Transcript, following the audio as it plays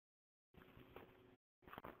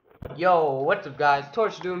Yo, what's up guys?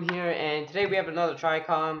 Torch Doom here, and today we have another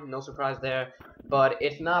Tricom, no surprise there, but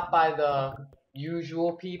it's not by the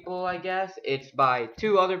usual people, I guess. It's by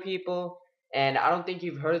two other people, and I don't think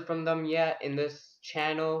you've heard from them yet in this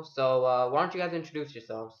channel, so why don't you guys introduce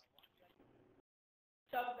yourselves?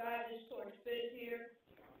 What's up, guys? It's TorcH-FiZz here.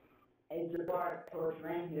 It's your bar,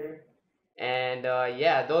 Rainn here. And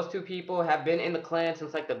yeah, those two people have been in the clan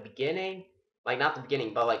since like the beginning, like not the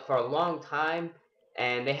beginning, but like for a long time,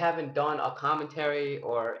 and they haven't done a commentary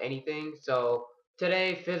or anything. So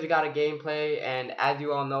today, Fizz got a gameplay, and as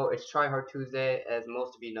you all know, it's Try Hard Tuesday, as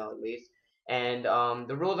most of you know at least. And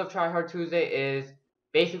the rules of Try Hard Tuesday is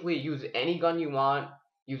basically use any gun you want,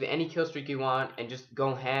 use any kill streak you want, and just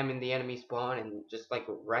go ham in the enemy spawn and just like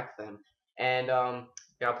wreck them. And yeah,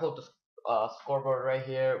 I'll pull up the scoreboard right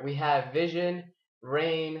here. We have Vision,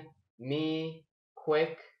 Rain, me,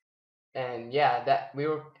 Quick, and yeah, that we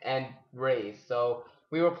were and Raze. So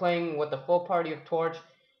we were playing with the full party of Torch,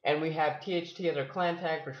 and we have THT as our clan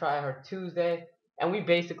tag for Try Hard Tuesday. And we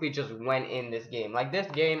basically just went in this game. Like this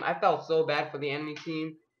game, I felt so bad for the enemy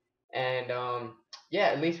team, and yeah,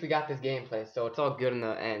 at least we got this gameplay, so it's all good in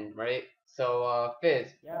the end, right? So Fizz,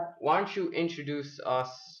 Yeah. why don't you introduce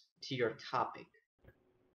us to your topic?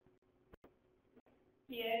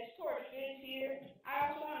 Yeah, it's TorcH-FiZz here.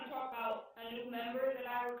 I also want to talk about a new member that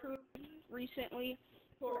I recruited recently,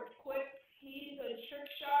 Quick. He's a trick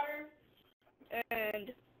shotter,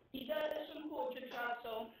 and he does some cool trick shots,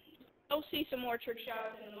 so you'll see some more trick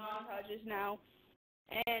shots in the montages now.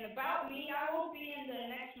 And about me, I won't be in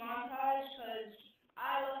the next montage because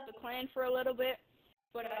I left the clan for a little bit,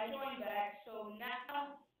 but I joined back,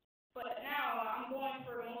 but now I'm going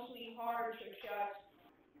for mostly hard trick shots.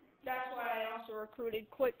 That's why I also recruited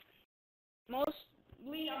Quick.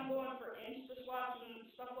 Mostly I'm going for insta swaps and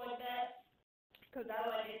stuff like that, because I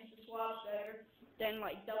like insta swaps better than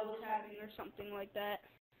like double tapping or something like that.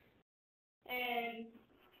 And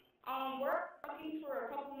we're looking for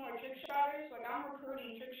a couple more trick shotters. Like I'm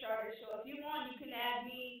recruiting trick shotters, so if you want, you can add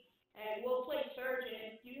me, and we'll play Surge.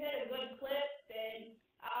 And if you hit a good clip, then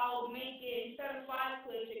I'll make it instead of 5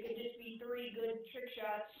 clips, it could just be 3 good trick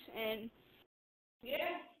shots. And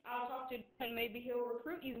yeah, I'll talk to him and maybe he'll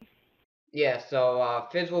recruit you. Yeah, so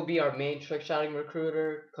Fizz will be our main trick shotting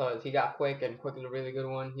recruiter because he got Quick, and Quick is a really good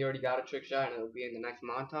one. He already got a trick shot, and it'll be in the next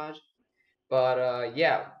montage. But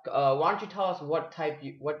yeah, why don't you tell us what type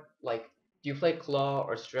do you play claw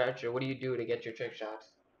or stretch, or what do you do to get your trick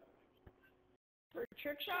shots? For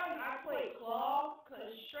trick shotting, I play claw,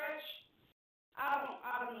 cause stretch,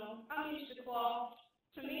 I don't know. I'm used to claw.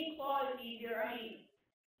 To me, claw is easier. I mean,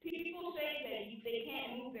 people say that they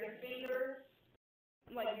can't move their finger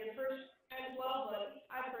like your first as well, but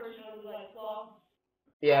I personally like claw.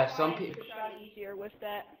 Yeah, I find trick shot easier with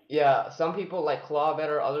that. yeah, some people like claw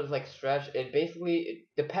better, others like stretch. It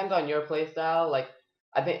depends on your play style. Like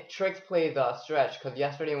I think Trix plays stretch because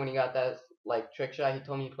yesterday when he got that like trick shot, he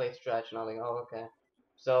told me he played stretch, and I was like, oh okay.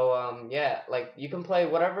 So yeah, like you can play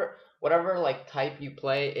whatever like type you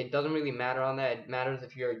play. It doesn't really matter on that. It matters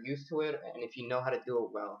if you're used to it and if you know how to do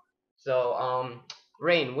it well. So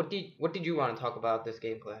Rain, what did you want to talk about this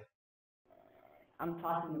gameplay? I'm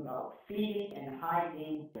talking about feeding and high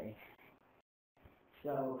gameplay.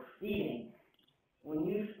 So feeding, when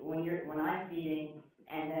I'm feeding,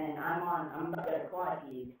 and then I'm about to get a quad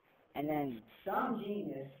feed, and then some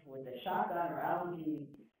genius with a shotgun or LMG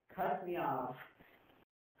cuts me off.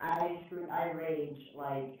 I rage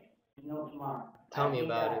like no tomorrow. Tell me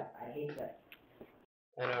about it. I hate that.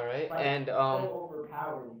 I know, right? Like, And so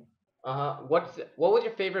overpowered. what was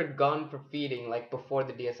your favorite gun for feeding, like before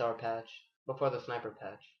the DSR patch, before the sniper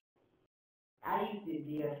patch? I used the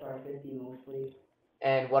DSR 50 mostly.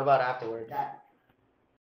 And what about afterwards? That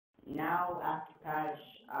now after patch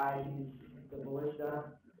I use the ballista.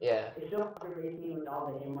 Yeah. It still aggravates me with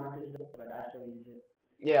all the hit markers, but I still use it.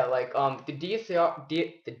 Yeah, like the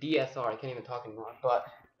DSR, I can't even talk anymore. But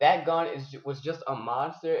that gun was just a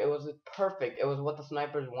monster. It was perfect. It was what the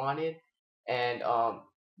snipers wanted, and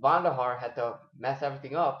Vandahar had to mess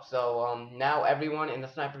everything up. So now everyone in the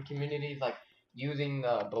sniper community is like using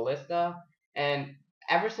the ballista, and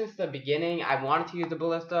ever since the beginning, I wanted to use the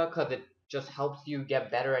ballista because it just helps you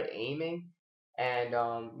get better at aiming. And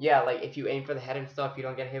yeah, like if you aim for the head and stuff, you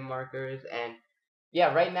don't get hit markers. And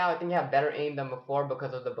yeah, right now I think I have better aim than before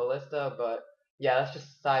because of the ballista, but yeah, that's just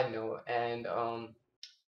a side note. And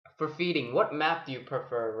for feeding, what map do you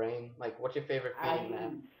prefer, Rain? Like, what's your favorite I feeding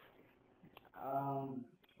map? use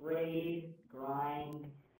raid, grind,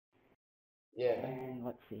 Yeah. and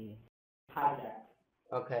let's see, hijack.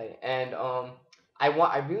 Okay. And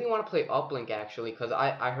I really want to play Uplink actually, cause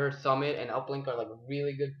I heard Summit and Uplink are like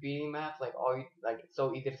really good feeding maps, like like it's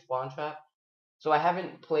so easy to spawn trap. So I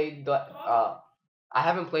haven't played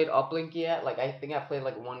Uplink yet. Like I think I played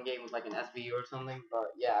like one game with like an SVU or something,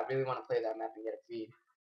 but yeah, I really want to play that map and get a feed.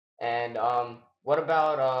 And what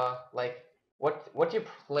about like what's your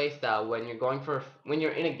play style when you're going for when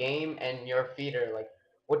you're in a game and you're a feeder? Like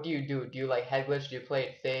what do you do? Do you like head glitch? Do you play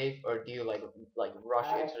it safe or do you like rush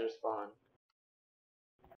I into the spawn?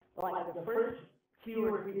 like the first 2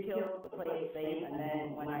 or 3 kills to play it safe, and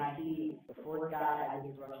then when I see the fourth guy, I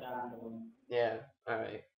just rush out and kill him. Yeah, all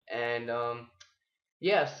right. And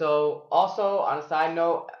yeah, so also on a side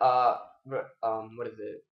note, what is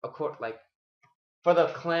it? Of course, like for the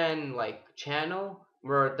clan like channel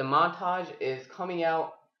where the montage is coming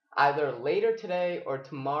out either later today or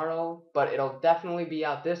tomorrow, but it'll definitely be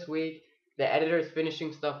out this week. The editor is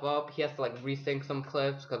finishing stuff up. He has to like resync some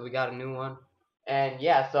clips because we got a new one. And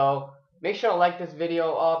yeah, so make sure to like this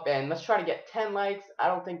video up and let's try to get 10 likes. I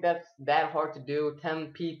don't think that's that hard to do. 10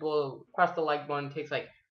 people press the like button, takes like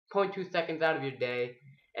 0.2 seconds out of your day.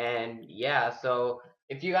 And yeah, so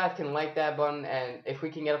if you guys can like that button and if we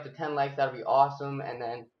can get up to 10 likes, that'd be awesome. And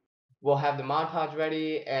then we'll have the montage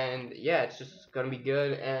ready and yeah, it's just gonna be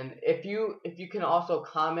good. And if you can also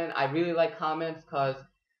comment, I really like comments because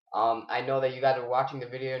I know that you guys are watching the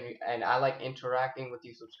video and I like interacting with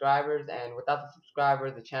you subscribers, and without the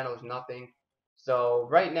subscribers the channel is nothing. So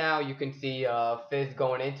right now you can see Fizz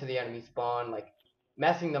going into the enemy spawn, like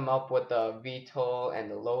messing them up with the VTOL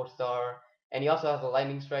and the Lodestar, and he also has a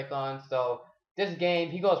lightning strike on. So this game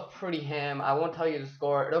he goes pretty ham. I won't tell you the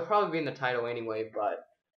score, it'll probably be in the title anyway, but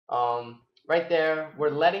right there, we're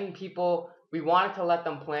letting people. We wanted to let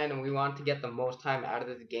them plan, and we wanted to get the most time out of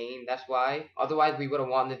this game. That's why. Otherwise, we would have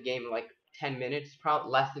won this game in like 10 minutes,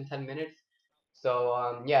 probably less than 10 minutes.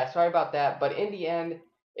 So yeah, sorry about that. But in the end,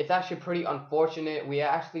 it's actually pretty unfortunate. We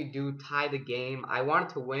actually do tie the game. I wanted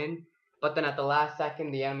to win, but then at the last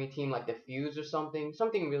second, the enemy team like defused or something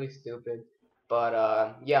really stupid.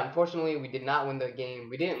 But yeah, unfortunately, we did not win the game.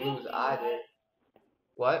 We didn't You'll lose see either.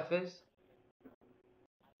 why. What, Fizz?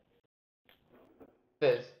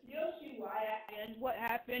 Fizz. You'll see why and what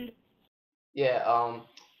happened. Yeah,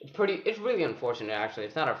 it's really unfortunate actually.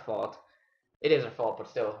 It's not our fault. It is our fault, but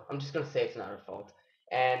still, I'm just gonna say it's not our fault.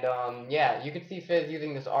 And yeah, you can see Fizz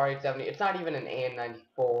using this R870. It's not even an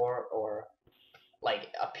AN94 or like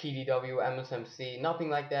a PDW MSMC, nothing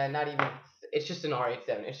like that. Not even. It's just an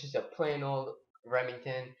R870. It's just a plain old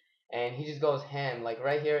Remington, and he just goes ham. Like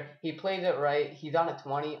right here, he plays it right. He's on a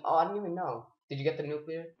 20. Oh, I didn't even know. Did you get the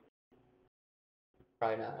nuclear?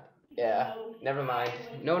 Probably not. Yeah, No, never mind.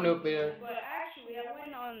 I went No to nuclear. but actually I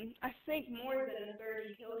went on I think more than a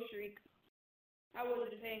 30 kill streak. I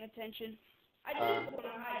wasn't paying attention. I Uh, did go on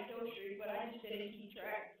a high kill streak, but I just didn't keep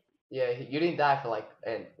track. yeah, you didn't die for like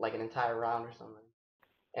an entire round or something.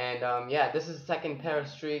 And yeah, this is the second pair of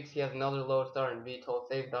streaks. He has another Lodestar and VTOL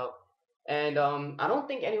saved up. And I don't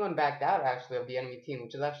think anyone backed out actually of the enemy team,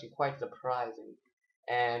 which is actually quite surprising.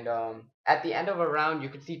 And at the end of a round, you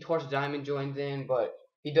could see Torch Diamond joins in, but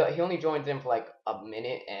he only joins in for like a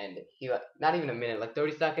minute, and he not even a minute, like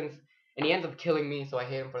 30 seconds, and he ends up killing me, so I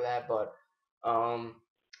hate him for that. But um,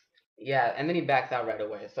 yeah, and then he backs out right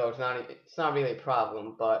away, so it's not really a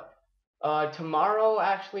problem. But tomorrow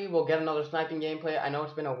actually we'll get another sniping gameplay. I know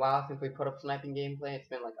it's been a while since we put up sniping gameplay. It's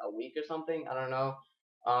been like a week or something. I don't know.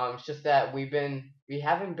 It's just that we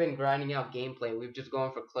haven't been grinding out gameplay. We've just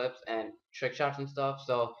going for clips and trick shots and stuff.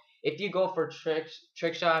 So if you go for trick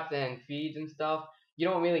shots and feeds and stuff, you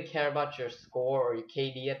don't really care about your score or your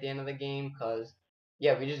KD at the end of the game, cause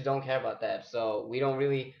yeah, we just don't care about that. So we don't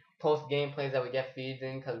really post gameplays that we get feeds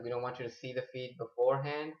in because we don't want you to see the feed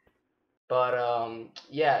beforehand. But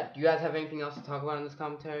yeah. Do you guys have anything else to talk about in this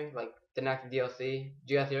commentary? Like the next DLC?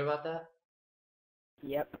 Did you guys hear about that?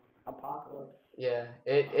 Yep. Apocalypse. Yeah.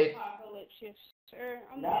 It Apocalypse, yes, sir.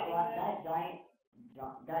 I'm That getting la-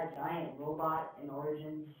 that. that giant robot in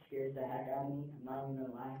Origins scares the heck out of me. I'm not even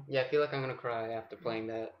gonna lie. yeah. I feel like I'm gonna cry after playing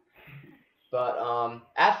that. But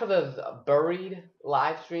as for the buried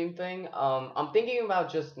live stream thing, I'm thinking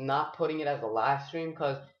about just not putting it as a live stream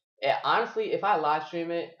because honestly, if I live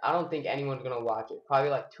stream it, I don't think anyone's gonna watch it. Probably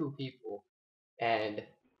like 2 people, and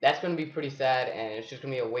that's gonna be pretty sad, and it's just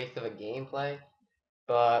gonna be a waste of a gameplay.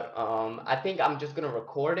 But I think I'm just gonna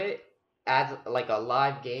record it as like a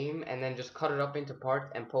live game and then just cut it up into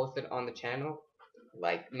parts and post it on the channel,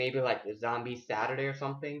 like maybe like the Zombie Saturday or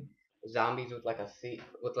something. Zombies with like a C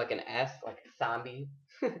with like an S, like zombie.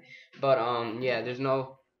 But yeah, there's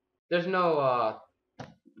no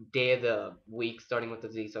day of the week starting with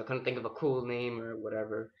a Z, so I couldn't think of a cool name or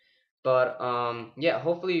whatever. But yeah,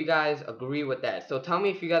 hopefully you guys agree with that. So tell me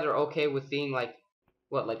if you guys are okay with seeing like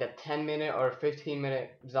what, like a 10-minute or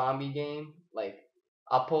 15-minute zombie game. Like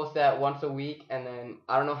I'll post that once a week, and then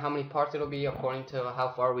I don't know how many parts it'll be according to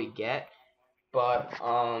how far we get. But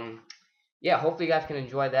yeah, hopefully you guys can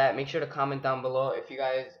enjoy that. Make sure to comment down below if you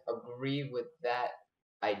guys agree with that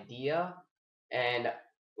idea. And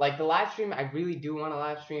like the live stream, I really do want to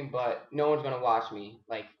live stream, but no one's gonna watch me.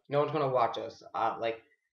 Like no one's gonna watch us. Like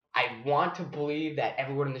I want to believe that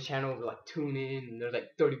everyone in the channel will like tune in and there's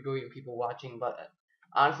like 30 billion people watching, but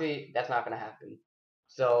honestly, that's not gonna happen.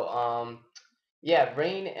 So yeah,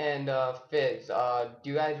 Rainn and Fizz, do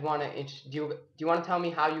you guys want to do you want to tell me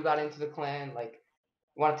how you got into the clan? Like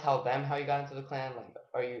you want to tell them how you got into the clan? Like,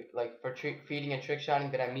 are you like for feeding and trick shotting?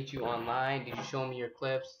 Did I meet you online? Did you show me your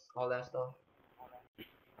clips? All that stuff.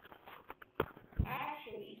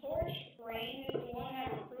 Actually, Rainn is the one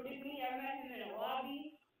that recruited me. I met him in a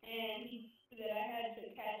lobby, and he said that I had to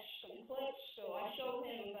catch some clips, so I showed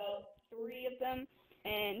him about 3 of them,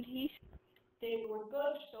 and he said they were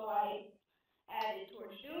good, so I added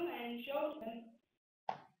Torch Doom and showed him,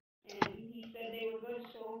 and he said they were good,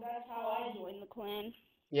 so that's how I joined the clan.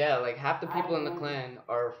 Yeah, like half the I people in the joined. clan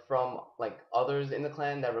are from like others in the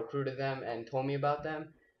clan that recruited them and told me about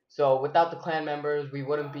them. So without the clan members, we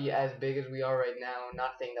wouldn't be as big as we are right now.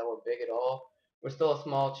 Not saying that we're big at all. We're still a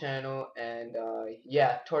small channel, and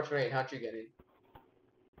yeah, Torch Rain, how'd you get in?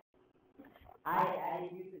 I added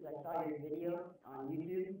you because I saw your video on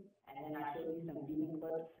YouTube, and then I showed you some feeding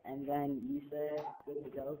clips, and then you said good to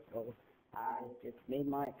go, so I just made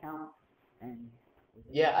my account, and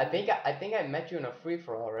Yeah, I think I met you in a free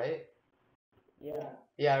for all, right? yeah.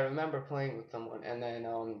 Yeah, I remember playing with someone, and then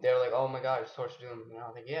they were like, "Oh my God, it's Torch Doom," and I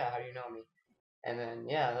was like, "Yeah, how do you know me?" And then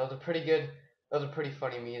yeah, that was a pretty good, that was a pretty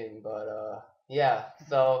funny meeting. But yeah,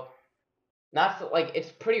 so not so, like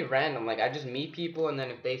it's pretty random. Like I just meet people, and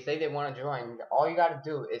then if they say they want to join, all you gotta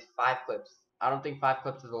do is 5 clips. I don't think 5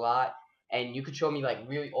 clips is a lot, and you could show me like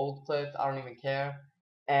really old clips. I don't even care.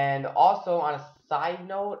 And also on a side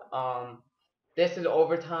note, this is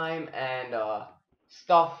overtime, and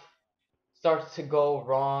stuff starts to go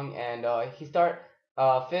wrong, and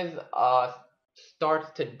Fizz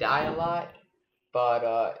starts to die a lot,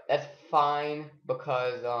 but that's fine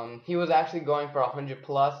because he was actually going for 100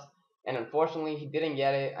 plus, and unfortunately he didn't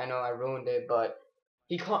get it. I know I ruined it, but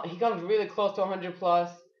he comes really close to 100 plus,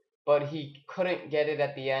 but he couldn't get it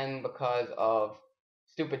at the end because of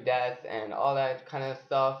stupid deaths and all that kind of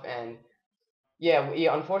stuff. And yeah, we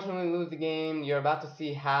unfortunately lose the game. You're about to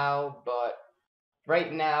see how, but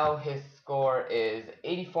right now his score is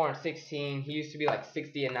 84 and 16. He used to be like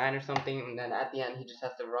 60 and 9 or something, and then at the end he just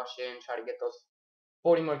has to rush in, try to get those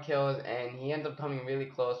 40 more kills, and he ends up coming really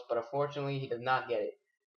close, but unfortunately he does not get it.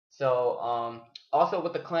 So also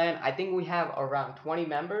with the clan, I think we have around 20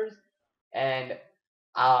 members, and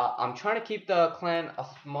I'm trying to keep the clan a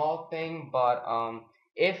small thing, but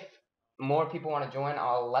if more people want to join,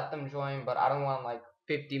 I'll let them join, but I don't want like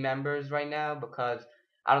 50 members right now because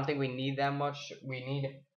I don't think we need that much. We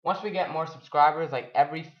need, once we get more subscribers, like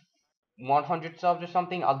every 100 subs or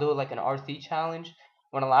something, I'll do like an RC challenge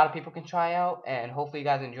when a lot of people can try out, and hopefully you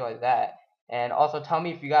guys enjoy that. And also tell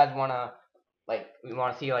me if you guys wanna, like, we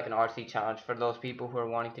want to see like an RC challenge for those people who are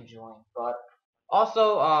wanting to join. But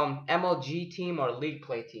also MLG team or league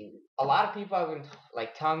play team. A lot of people have been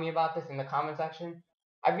like telling me about this in the comment section.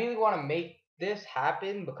 I really want to make this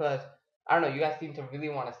happen because I don't know, you guys seem to really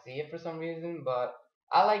want to see it for some reason, but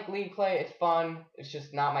I like league play. It's fun. It's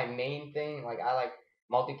just not my main thing. Like I like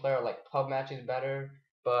multiplayer, like pub matches better.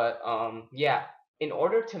 But yeah, in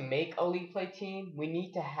order to make a league play team, we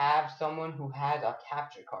need to have someone who has a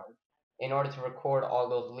capture card in order to record all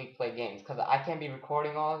those league play games, because I can't be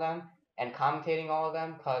recording all of them and commentating all of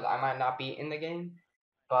them because I might not be in the game.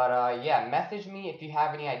 But yeah, message me if you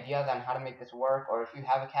have any ideas on how to make this work, or if you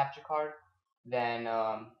have a capture card. Then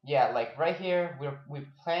yeah, like right here we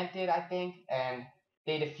planted, I think, and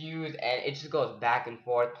they defuse, and it just goes back and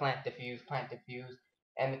forth, plant defuse,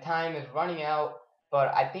 and the time is running out.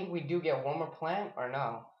 But I think we do get one more plant, or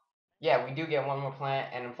no? Yeah, we do get one more plant,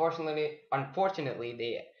 and unfortunately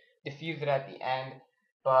they defuse it at the end.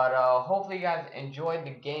 But hopefully you guys enjoyed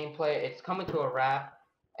the gameplay. It's coming to a wrap,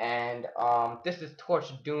 and this is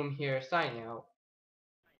Torch Doom here signing out.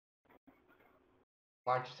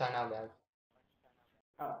 Why don't you sign out, guys?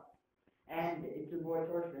 Oh, and it's your boy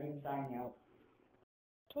Torch signing out.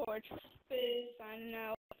 TorcH-FiZz signing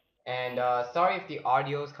out. And sorry if the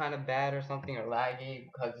audio is kind of bad or something or laggy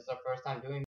because this is our first time doing